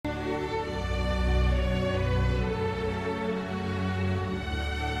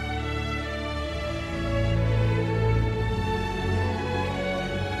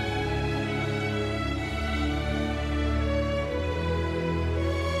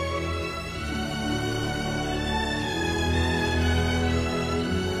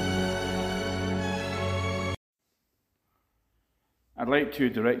I'd like to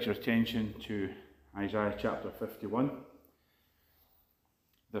direct your attention to Isaiah chapter 51,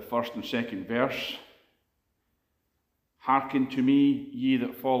 the first and second verse. Hearken to me, ye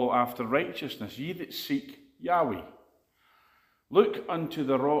that follow after righteousness, ye that seek Yahweh. Look unto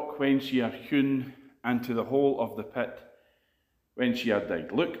the rock whence ye are hewn, and to the hole of the pit whence ye are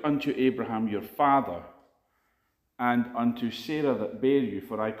digged. Look unto Abraham your father, and unto Sarah that bare you,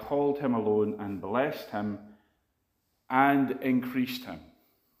 for I called him alone, and blessed him, and increased him.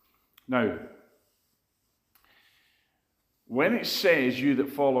 Now, when it says, you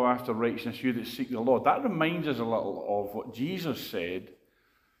that follow after righteousness, you that seek the Lord, that reminds us a little of what Jesus said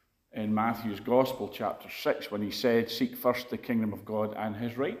in Matthew's Gospel, chapter 6, when he said, seek first the kingdom of God and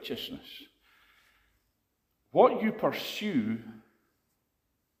his righteousness. What you pursue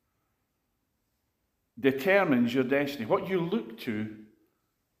determines your destiny. What you look to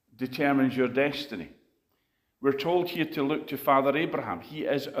determines your destiny. We're told here to look to Father Abraham. He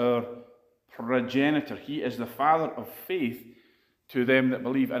is our progenitor. He is the father of faith to them that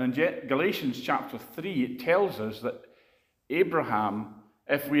believe. And in Galatians chapter 3, it tells us that Abraham,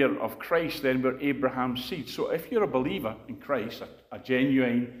 if we are of Christ, then we're Abraham's seed. So if you're a believer in Christ, a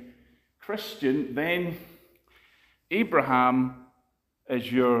genuine Christian, then Abraham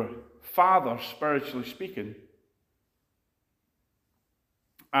is your father, spiritually speaking,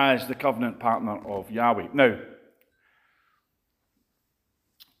 as the covenant partner of Yahweh. Now,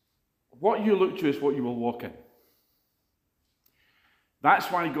 what you look to is what you will walk in. That's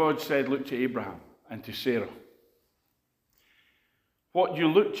why God said, look to Abraham and to Sarah. What you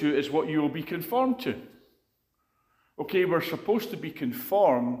look to is what you will be conformed to. Okay, we're supposed to be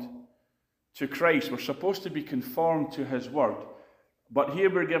conformed to Christ. We're supposed to be conformed to his word. But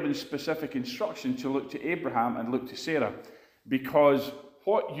here we're given specific instruction to look to Abraham and look to Sarah, because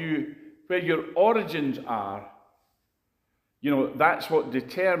where your origins are, that's what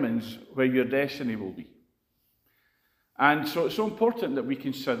determines where your destiny will be. And so it's so important that we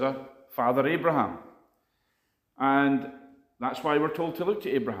consider Father Abraham. And that's why we're told to look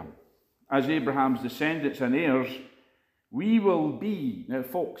to Abraham. As Abraham's descendants and heirs, we will be, now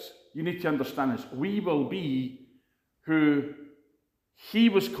folks, you need to understand this, we will be who he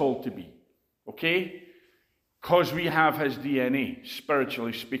was called to be, okay? Because we have his DNA,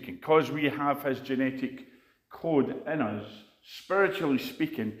 spiritually speaking. Because we have his genetic code in us, spiritually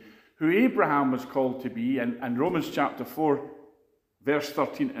speaking, who Abraham was called to be. And Romans chapter 4, verse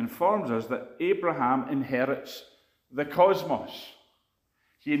 13 informs us that Abraham inherits the cosmos.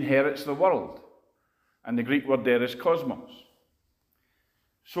 He inherits the world. And the Greek word there is cosmos.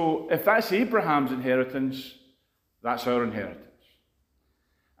 So if that's Abraham's inheritance, that's our inheritance.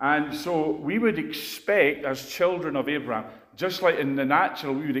 And so we would expect, as children of Abraham, just like in the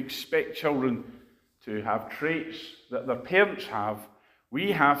natural, we would expect children to have traits that their parents have.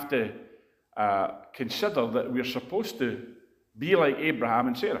 We have to consider that we're supposed to be like Abraham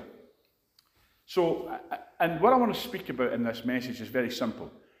and Sarah. So, and what I want to speak about in this message is very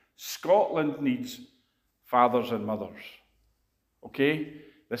simple. Scotland needs fathers and mothers. Okay?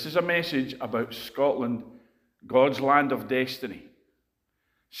 This is a message about Scotland, God's land of destiny.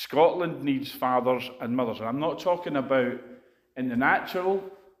 Scotland needs fathers and mothers. And I'm not talking about in the natural,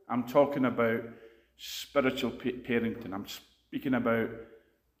 I'm talking about spiritual parenting. I'm speaking about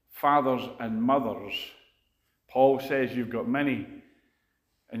fathers and mothers. Paul says you've got many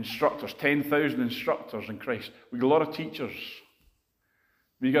instructors, 10,000 instructors in Christ. We've got a lot of teachers.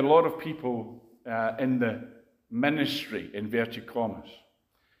 We've got a lot of people in the ministry, inverted commas.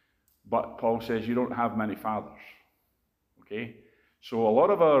 But Paul says you don't have many fathers. Okay? So a lot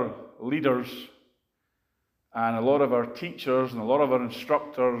of our leaders and a lot of our teachers and a lot of our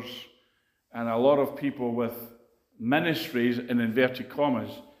instructors and a lot of people with ministries in inverted commas,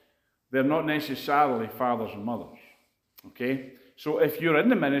 they're not necessarily fathers and mothers. Okay? So if you're in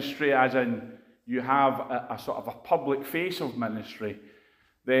the ministry, as in you have a sort of a public face of ministry,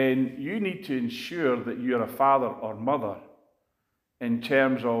 then you need to ensure that you're a father or mother in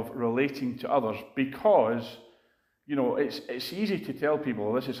terms of relating to others, because it's easy to tell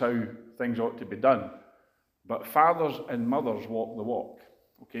people this is how things ought to be done. But fathers and mothers walk the walk.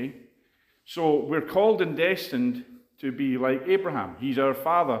 Okay? So we're called and destined to be like Abraham. He's our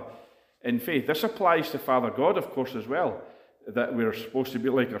father in faith. This applies to Father God, of course, as well, that we're supposed to be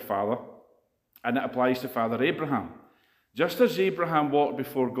like our father. And it applies to Father Abraham. Just as Abraham walked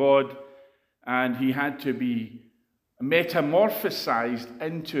before God and he had to be metamorphosized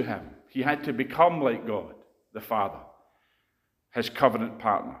into him. He had to become like God, the Father, his covenant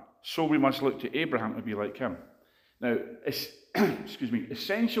partner. So we must look to Abraham to be like him. Now,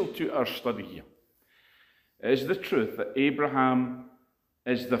 essential to our study here is the truth that Abraham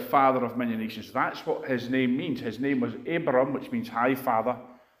is the father of many nations. That's what his name means. His name was Abram, which means high father.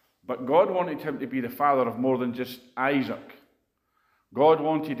 But God wanted him to be the father of more than just Isaac. God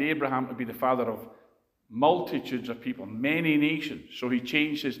wanted Abraham to be the father of multitudes of people, many nations. So he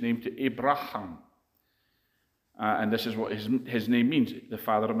changed his name to Abraham. And this is what his name means, the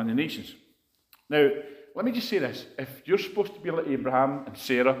father of many nations. Now, let me just say this. If you're supposed to be like Abraham and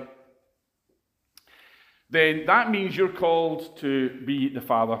Sarah, then that means you're called to be the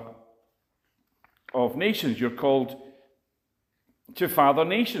father of nations. You're called to father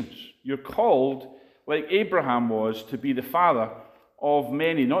nations. You're called, like Abraham was, to be the father of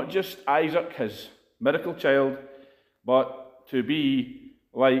many. Not just Isaac, his miracle child, but to be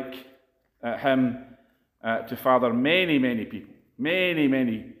like him, to father many, many people. Many,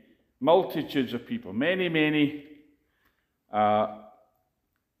 many multitudes of people. Many, many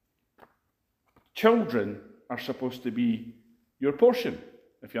children are supposed to be your portion,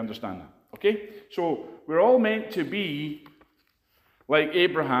 if you understand that. Okay? So we're all meant to be like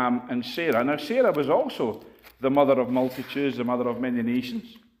Abraham and Sarah. Now, Sarah was also the mother of multitudes, the mother of many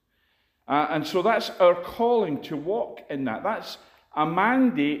nations. And so that's our calling to walk in that. That's a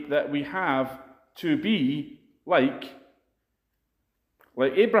mandate that we have to be like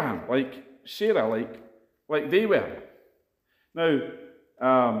Abraham, like Sarah, like they were.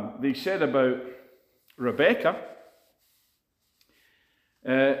 Now, they said about Rebecca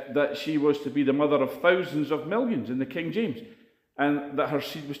that she was to be the mother of thousands of millions in the King James, and that her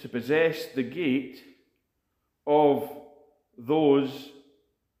seed was to possess the gate of those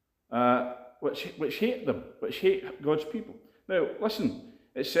which hate them, which hate God's people. Now, listen,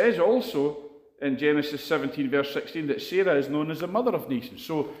 it says also in Genesis 17, verse 16, that Sarah is known as the mother of nations.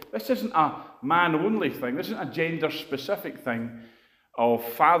 So this isn't a man-only thing. This isn't a gender-specific thing of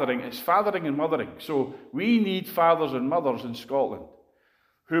fathering. It's fathering and mothering. So we need fathers and mothers in Scotland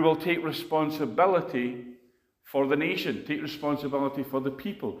who will take responsibility for the nation, take responsibility for the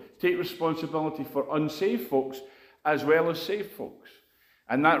people, take responsibility for unsaved folks as well as saved folks.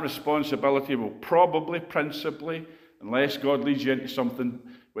 And that responsibility will probably, principally, unless God leads you into something,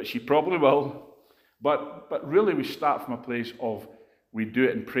 which he probably will, but really we start from a place of, we do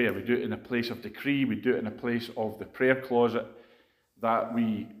it in prayer, we do it in a place of decree, we do it in a place of the prayer closet, that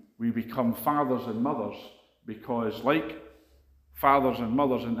we become fathers and mothers, because like fathers and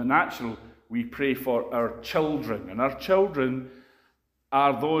mothers in the natural, we pray for our children, and our children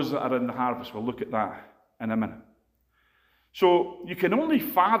are those that are in the harvest. We'll look at that in a minute. So you can only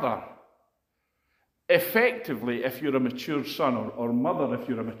father effectively if you're a mature son, or mother if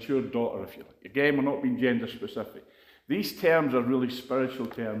you're a mature daughter, if you like. Again, we're not being gender specific. These terms are really spiritual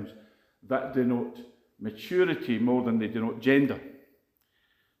terms that denote maturity more than they denote gender.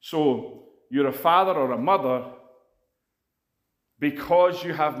 So you're a father or a mother because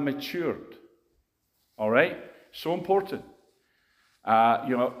you have matured. All right? So important.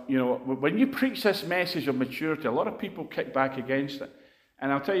 When you preach this message of maturity, a lot of people kick back against it.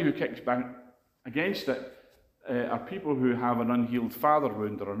 And I'll tell you who kicks back against it are people who have an unhealed father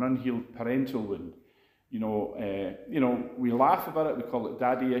wound or an unhealed parental wound. We laugh about it. We call it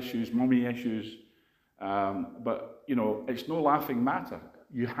daddy issues, mummy issues. But it's no laughing matter.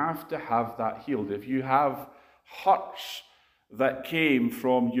 You have to have that healed. If you have hurts that came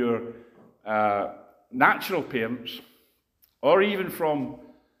from your natural parents, or even from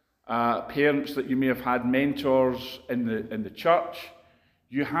parents that you may have had mentors in the church,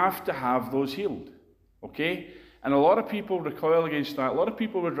 you have to have those healed, okay? And a lot of people recoil against that. A lot of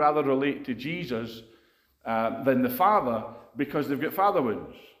people would rather relate to Jesus than the Father because they've got father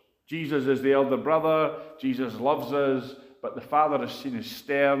wounds. Jesus is the elder brother, Jesus loves us, but the Father is seen as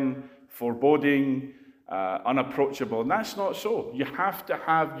stern, foreboding, unapproachable, and that's not so. You have to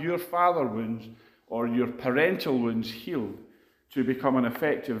have your father wounds or your parental wounds healed to become an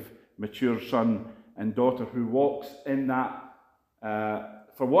effective, mature son and daughter who walks in that,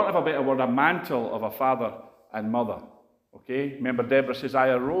 for want of a better word, a mantle of a father and mother. Okay? Remember, Deborah says, I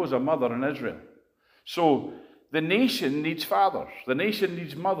arose a mother in Israel. So, the nation needs fathers. The nation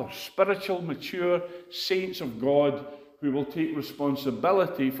needs mothers, spiritual, mature saints of God who will take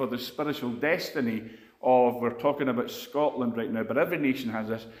responsibility for the spiritual destiny of, we're talking about Scotland right now, but every nation has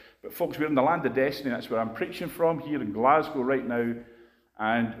this. But folks, we're in the land of destiny. That's where I'm preaching from, here in Glasgow right now.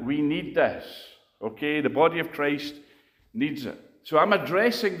 And we need this, okay? The body of Christ needs it. So I'm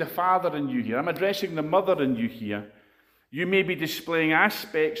addressing the father in you here. I'm addressing the mother in you here. You may be displaying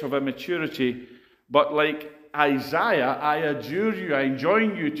aspects of immaturity, but like Isaiah, I adjure you, I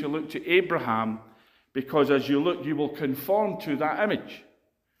enjoin you to look to Abraham, because as you look, you will conform to that image.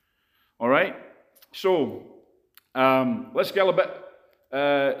 All right? So, let's get a bit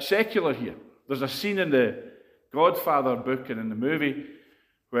secular here. There's a scene in the Godfather book and in the movie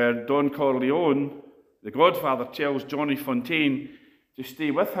where Don Corleone, the Godfather, tells Johnny Fontaine to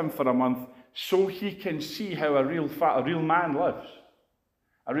stay with him for a month so he can see how a real man lives.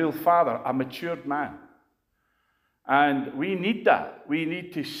 A real father, a matured man. And we need that. We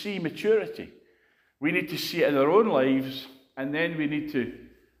need to see maturity. We need to see it in our own lives, and then we need to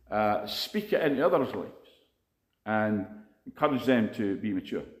speak it into others' lives and encourage them to be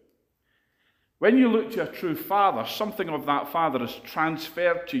mature. When you look to a true father, something of that father is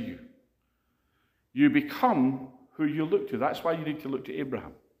transferred to you. You become who you look to. That's why you need to look to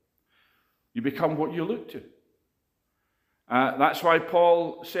Abraham. You become what you look to. That's why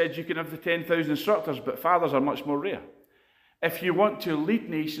Paul said you can have the 10,000 instructors, but fathers are much more rare. If you want to lead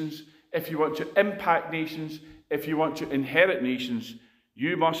nations, if you want to impact nations, if you want to inherit nations,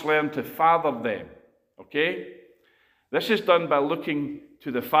 you must learn to father them. Okay? This is done by looking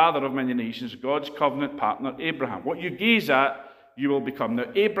to the father of many nations, God's covenant partner, Abraham. What you gaze at, you will become. Now,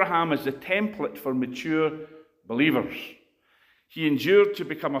 Abraham is the template for mature believers. He endured to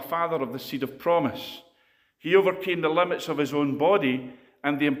become a father of the seed of promise. He overcame the limits of his own body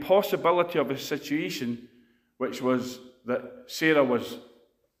and the impossibility of his situation, which was that Sarah was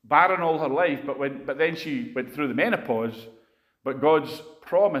barren all her life, but then she went through the menopause. But God's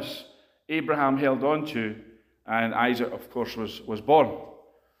promise Abraham held on to, and Isaac, of course, was born.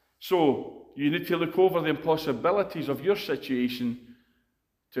 So you need to look over the impossibilities of your situation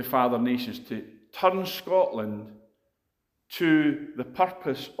to father nations, to turn Scotland to the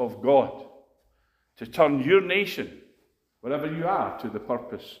purpose of God, to turn your nation, wherever you are, to the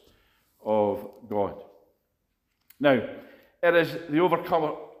purpose of God. Now, it is the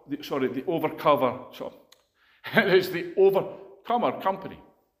overcomer company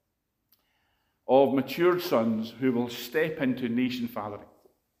of matured sons who will step into nation fathering.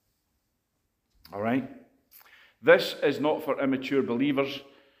 All right? This is not for immature believers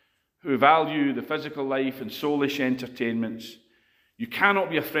who value the physical life and soulish entertainments. You cannot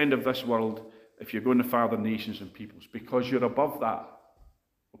be a friend of this world if you're going to father nations and peoples, because you're above that.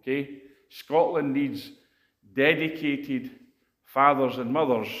 Okay? Scotland needs dedicated fathers and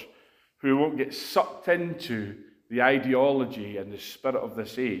mothers who won't get sucked into the ideology and the spirit of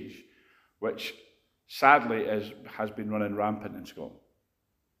this age, which sadly has been running rampant in Scotland.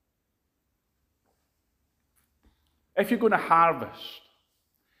 If you're going to harvest,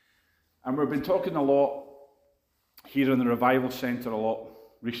 and we've been talking a lot here in the Revival Centre a lot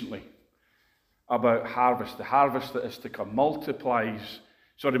recently about harvest, the harvest that is to come, multitudes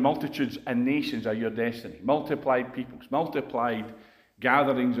and nations are your destiny, multiplied peoples, multiplied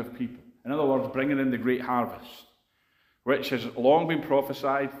gatherings of people. In other words, bringing in the great harvest, which has long been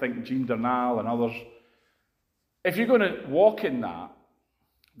prophesied. Think Jean Darnall and others. If you're going to walk in that,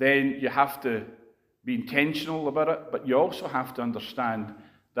 then you have to be intentional about it, but you also have to understand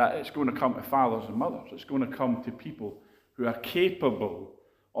that it's going to come to fathers and mothers. It's going to come to people who are capable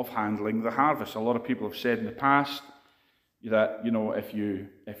of handling the harvest. A lot of people have said in the past that,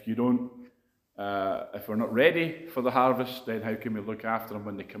 if we're not ready for the harvest, then how can we look after them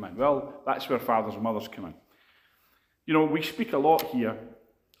when they come in? Well, that's where fathers and mothers come in. You know, we speak a lot here.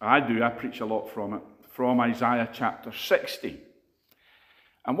 I preach a lot from it, from Isaiah chapter 60.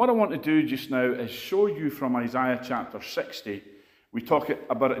 And what I want to do just now is show you from Isaiah chapter 60. We talk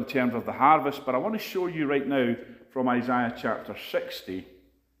about it in terms of the harvest, but I want to show you right now from Isaiah chapter 60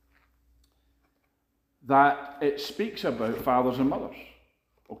 that it speaks about fathers and mothers.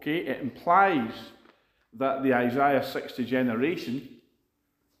 Okay? It implies that the Isaiah 60 generation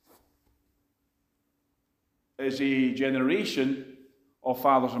is a generation of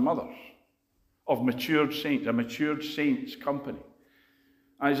fathers and mothers, of matured saints, a matured saints company.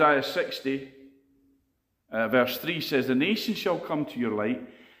 Isaiah 60, verse 3 says, "The nations shall come to your light,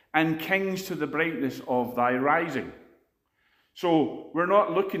 and kings to the brightness of thy rising." So we're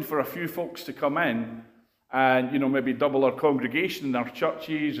not looking for a few folks to come in and, maybe double our congregation in our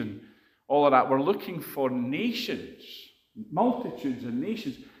churches and all of that. We're looking for nations, multitudes and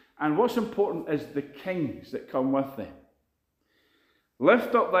nations. And what's important is the kings that come with them.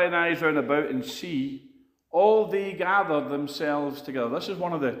 "Lift up thine eyes round about and see, all they gather themselves together." This is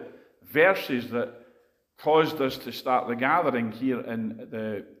one of the verses that caused us to start the gathering here in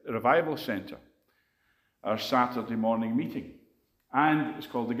the Revival Centre, our Saturday morning meeting. And it's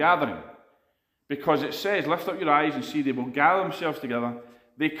called the gathering, because it says, "Lift up your eyes and see, they will gather themselves together.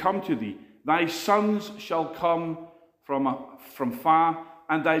 They come to thee. Thy sons shall come from far,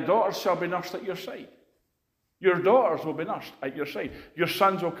 and thy daughters shall be nursed at your side." Your daughters will be nursed at your side. Your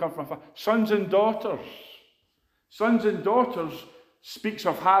sons will come from far. Sons and daughters speaks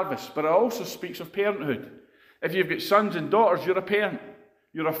of harvest, but it also speaks of parenthood. If you've got sons and daughters, you're a parent.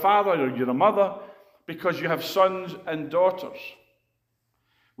 You're a father or you're a mother because you have sons and daughters.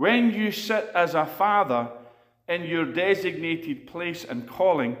 When you sit as a father in your designated place and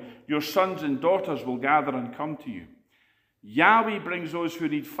calling, your sons and daughters will gather and come to you. Yahweh brings those who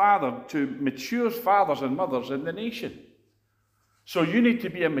need father to mature fathers and mothers in the nation. So you need to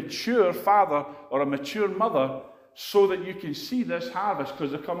be a mature father or a mature mother so that you can see this harvest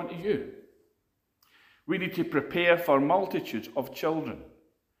because they're coming to you. We need to prepare for multitudes of children.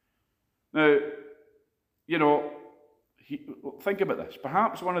 Now, think about this.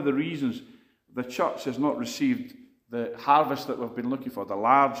 Perhaps one of the reasons the church has not received the harvest that we've been looking for, the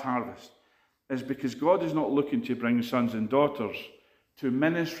large harvest, is because God is not looking to bring sons and daughters to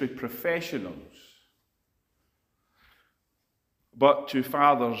ministry professionals, but to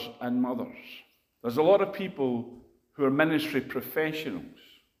fathers and mothers. There's a lot of people who are ministry professionals.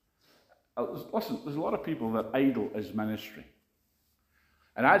 Listen, there's a lot of people that idol is ministry.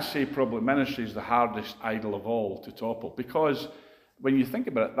 And I'd say probably ministry is the hardest idol of all to topple, because when you think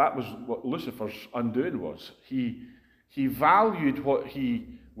about it, that was what Lucifer's undoing was. He valued what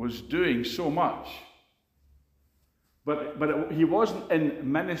he was doing so much, but he wasn't in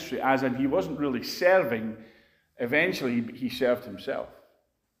ministry, as in he wasn't really serving. Eventually, he served himself.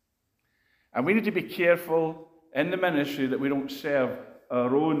 And we need to be careful in the ministry that we don't serve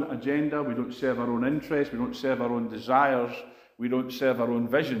our own agenda, we don't serve our own interests, we don't serve our own desires, we don't serve our own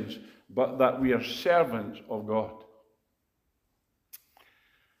visions, but that we are servants of God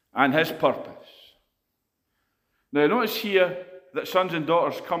and his purpose. Now, notice here that sons and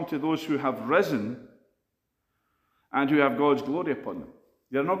daughters come to those who have risen and who have God's glory upon them.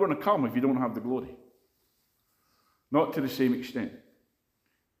 They're not going to come if you don't have the glory. Not to the same extent.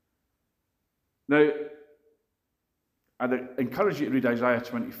 Now, I'd encourage you to read Isaiah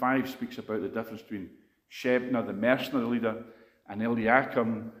 25, speaks about the difference between Shebna, the mercenary leader, and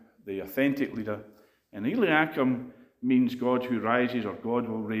Eliakim, the authentic leader. And Eliakim means God who rises, or God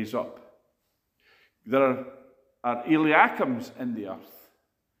will raise up. There are Eliakims in the earth,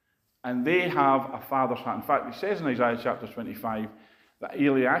 and they have a father's heart. In fact, it says in Isaiah chapter 25 that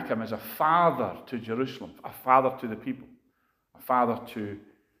Eliakim is a father to Jerusalem, a father to the people, a father to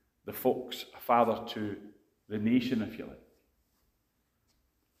the folks, a father to the nation, if you like.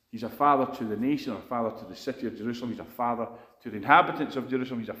 He's a father to the nation, or a father to the city of Jerusalem. He's a father to the inhabitants of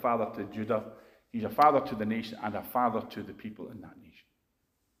Jerusalem. He's a father to Judah. He's a father to the nation and a father to the people in that nation.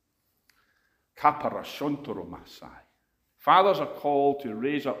 Kapara Masai. Fathers are called to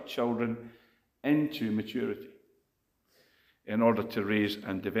raise up children into maturity in order to raise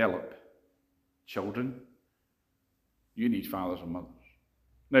and develop children. You need fathers and mothers.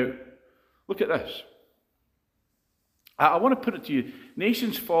 Now, look at this. I want to put it to you.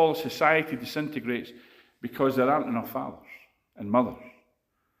 Nations fall, society disintegrates because there aren't enough fathers and mothers.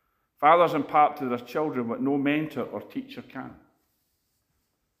 Fathers impart to their children what no mentor or teacher can.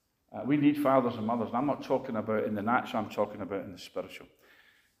 We need fathers and mothers. And I'm not talking about in the natural, I'm talking about in the spiritual.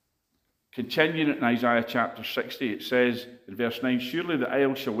 Continuing in Isaiah chapter 60, it says in verse 9, "Surely the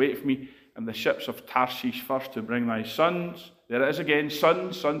isles shall wait for me, and the ships of Tarshish first to bring thy sons." There it is again,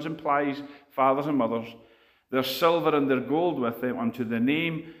 sons. Sons implies fathers and mothers. "Their silver and their gold with them unto the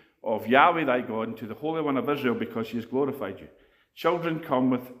name of Yahweh thy God, and to the Holy One of Israel, because he has glorified you." Children come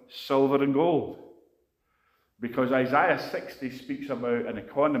with silver and gold. Because Isaiah 60 speaks about an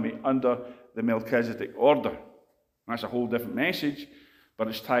economy under the Melchizedek order. That's a whole different message, but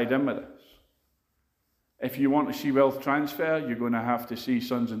it's tied in with this. If you want to see wealth transfer, you're going to have to see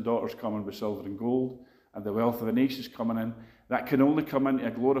sons and daughters coming with silver and gold, and the wealth of the nations coming in. That can only come into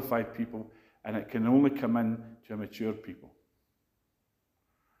a glorified people, and it can only come in to a mature people.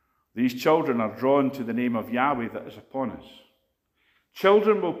 These children are drawn to the name of Yahweh that is upon us.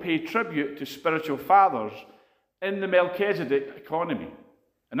 Children will pay tribute to spiritual fathers in the Melchizedek economy.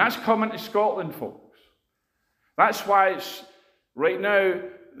 And that's coming to Scotland, folks. That's why it's right now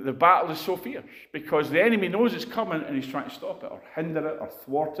the battle is so fierce, because the enemy knows it's coming and he's trying to stop it or hinder it or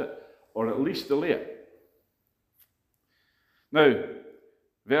thwart it or at least delay it. Now,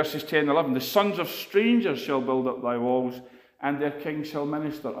 verses 10 and 11, "The sons of strangers shall build up thy walls, and their kings shall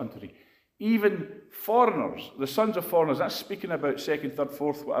minister unto thee." Even foreigners, the sons of foreigners, that's speaking about second, third,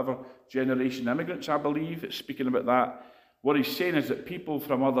 fourth, whatever generation immigrants, I believe. It's speaking about that. What he's saying is that people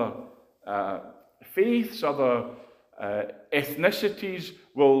from other faiths, other ethnicities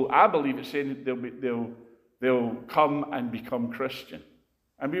will, I believe it's saying they'll come and become Christian.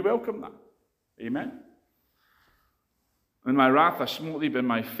 And we welcome that. Amen. "In my wrath I smote thee, but in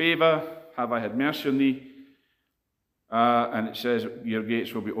my favour have I had mercy on thee. And it says, your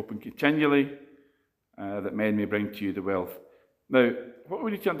gates will be open continually, that men may bring to you the wealth. Now, what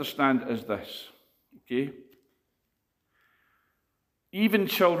we need to understand is this, okay? Even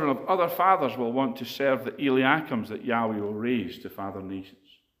children of other fathers will want to serve the Eliakims that Yahweh will raise to father nations.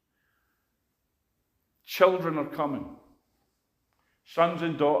 Children are coming. Sons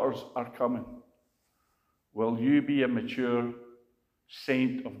and daughters are coming. Will you be a mature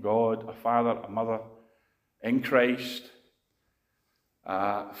saint of God, a father, a mother in Christ,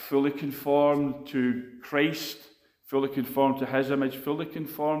 fully conformed to Christ, fully conformed to his image, fully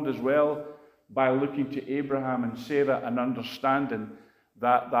conformed as well by looking to Abraham and Sarah and understanding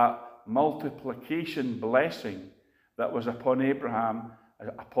that multiplication blessing that was upon Abraham,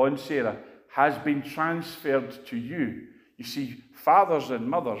 upon Sarah, has been transferred to you. You see, fathers and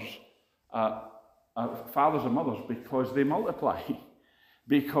mothers because they multiply,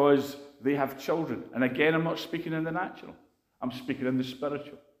 because they have children. And again, I'm not speaking in the natural. I'm speaking in the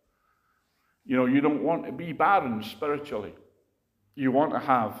spiritual. You know, you don't want to be barren spiritually. You want to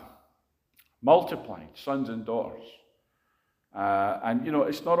have multiplied sons and daughters. And, you know,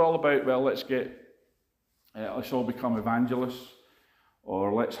 it's not all about, well, let's all become evangelists,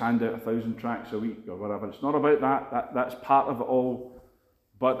 or let's hand out 1,000 tracts a week, or whatever. It's not about that. That's part of it all.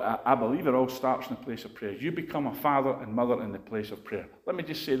 But I believe it all starts in the place of prayer. You become a father and mother in the place of prayer. Let me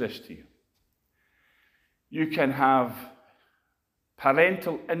just say this to you. You can have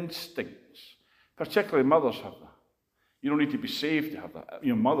parental instincts. Particularly mothers have that. You don't need to be saved to have that.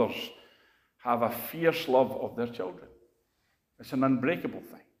 You know, mothers have a fierce love of their children. It's an unbreakable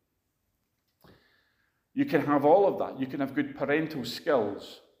thing. You can have all of that. You can have good parental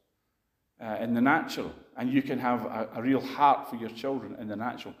skills in the natural, and you can have a real heart for your children in the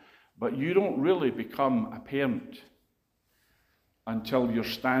natural. But you don't really become a parent until you're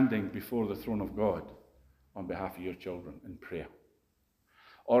standing before the throne of God on behalf of your children in prayer,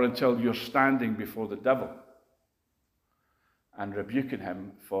 or until you're standing before the devil and rebuking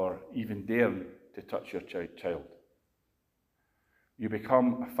him for even daring to touch your child. You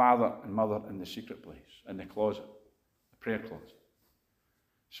become a father and mother in the secret place, in the closet, the prayer closet.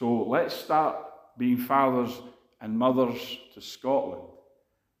 So let's start being fathers and mothers to Scotland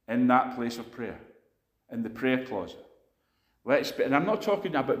in that place of prayer, in the prayer closet. And I'm not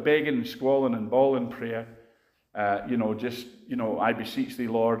talking about begging and squalling and bawling prayer, I beseech thee,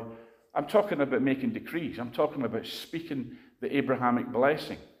 Lord. I'm talking about making decrees. I'm talking about speaking the Abrahamic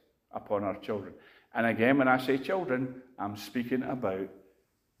blessing upon our children. And again, when I say children, I'm speaking about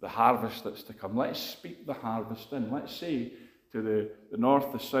the harvest that's to come. Let's speak the harvest in. Let's say to the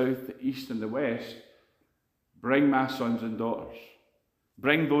north, the south, the east, and the west, bring my sons and daughters.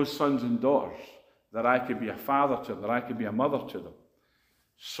 Bring those sons and daughters that I could be a father to them, that I could be a mother to them,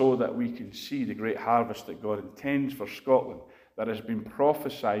 so that we can see the great harvest that God intends for Scotland, that has been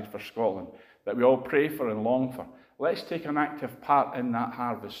prophesied for Scotland, that we all pray for and long for. Let's take an active part in that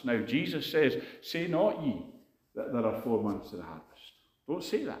harvest now. Jesus says, say not ye that there are 4 months to the harvest. Don't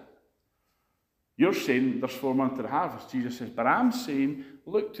say that. You're saying there's 4 months to the harvest. Jesus says, but I'm saying,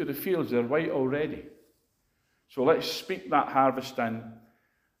 look to the fields, they're white already. So let's speak that harvest in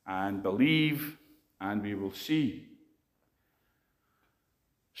and believe, and we will see.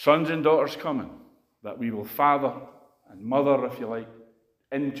 Sons and daughters coming, that we will father and mother, if you like,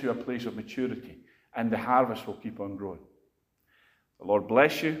 into a place of maturity, and the harvest will keep on growing. The Lord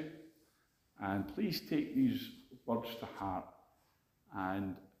bless you, and please take these words to heart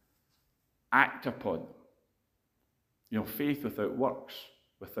and act upon them. You know, faith without works,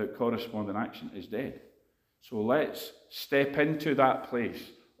 without corresponding action, is dead. So let's step into that place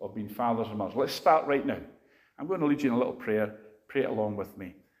of being fathers and mothers. Let's start right now. I'm going to lead you in a little prayer. Pray it along with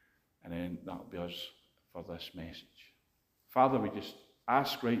me, and then that'll be us for this message. Father, we just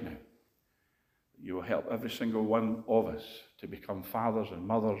ask right now that you will help every single one of us to become fathers and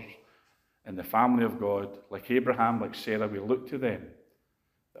mothers in the family of God. Like Abraham, like Sarah, we look to them,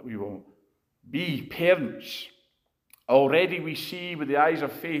 that we will be parents. Already we see with the eyes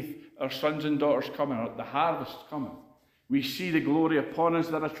of faith our sons and daughters coming, or the harvest coming. We see the glory upon us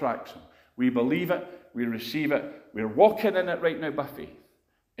that attracts them. We believe it, we receive it, we're walking in it right now by faith.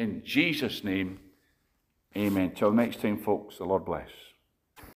 In Jesus' name, amen. Till next time, folks, the Lord bless.